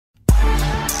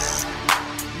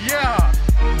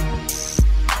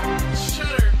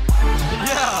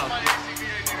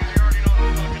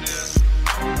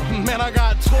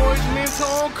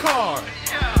on card.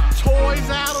 Toys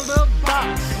out of the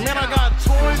box. Man, I got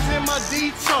toys in my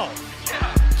detox.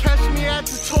 Catch me at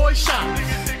the toy shops.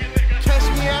 Catch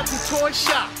me at the toy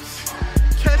shops.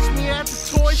 Catch me at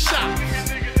the toy shops.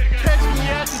 Catch me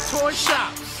at the toy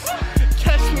shops.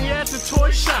 Catch me at the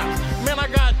toy shops. Man, I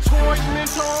got toys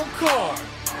mint on card.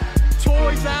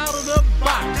 Toys out of the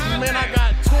box. Man, I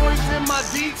got toys in my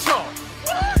detox.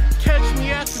 Catch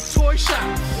me at the toy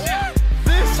shops.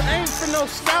 This ain't for no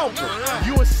scalper.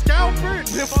 You a scalper?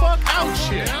 Then fuck out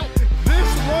shit.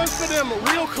 This one's for them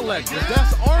real collectors.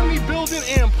 That's army building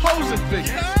and posing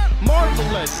figures. Marvel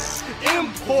Legends,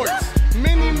 imports,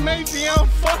 mini matey, I'm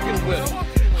fucking with them.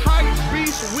 Hype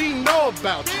beasts, we know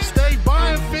about you. Stay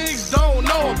buying figs, don't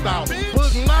know about them.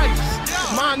 Book nights,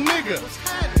 my nigga.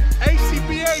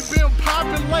 ACBA been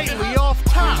popping lately off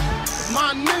top.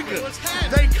 My nigga,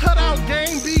 they cut out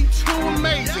game, be too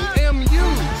amazing.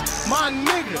 MUs, my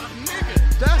nigga,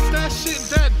 that's that shit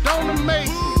that don't amaze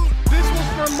me. This was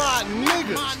for my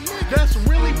niggas, that's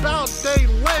really about they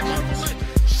legends.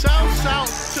 Shouts out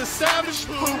to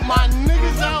Savagepoop, my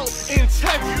niggas out in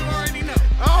Texas.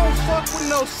 I don't fuck with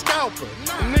no scalper,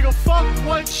 nigga, fuck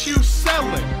what you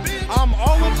selling. I'm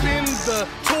all up in the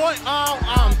toy aisle,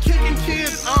 I'm kicking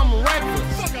kids, I'm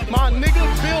reckless. My nigga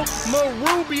Bill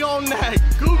Maruby on that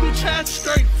Google chat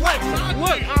straight flexing.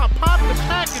 Look, I pop the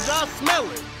package, I smell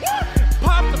it.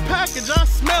 Pop the package, I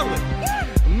smell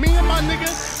it. Me and my nigga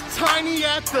Tiny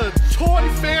at the toy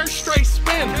fair straight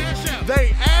spending.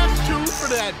 They asked to for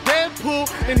that Deadpool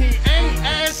and he ain't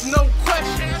asked no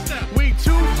questions. We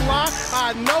too fly,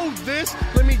 I know this.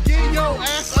 Let me give your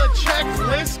ass a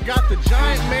checklist. Got the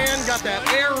Giant Man, got that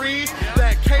Aries,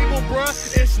 that cable bruh,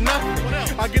 it's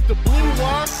nothing. I get the blue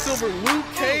wire, silver Luke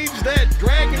Cage, that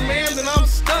Dragon Man, then I'm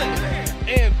stunning.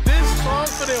 And this song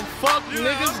for them fuck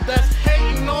niggas that's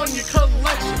hating on your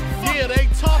collection. Yeah, they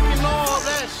talking all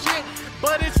that shit,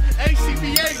 but it's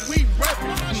ACBA, we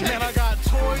reppin'. Man, I got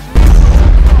toys.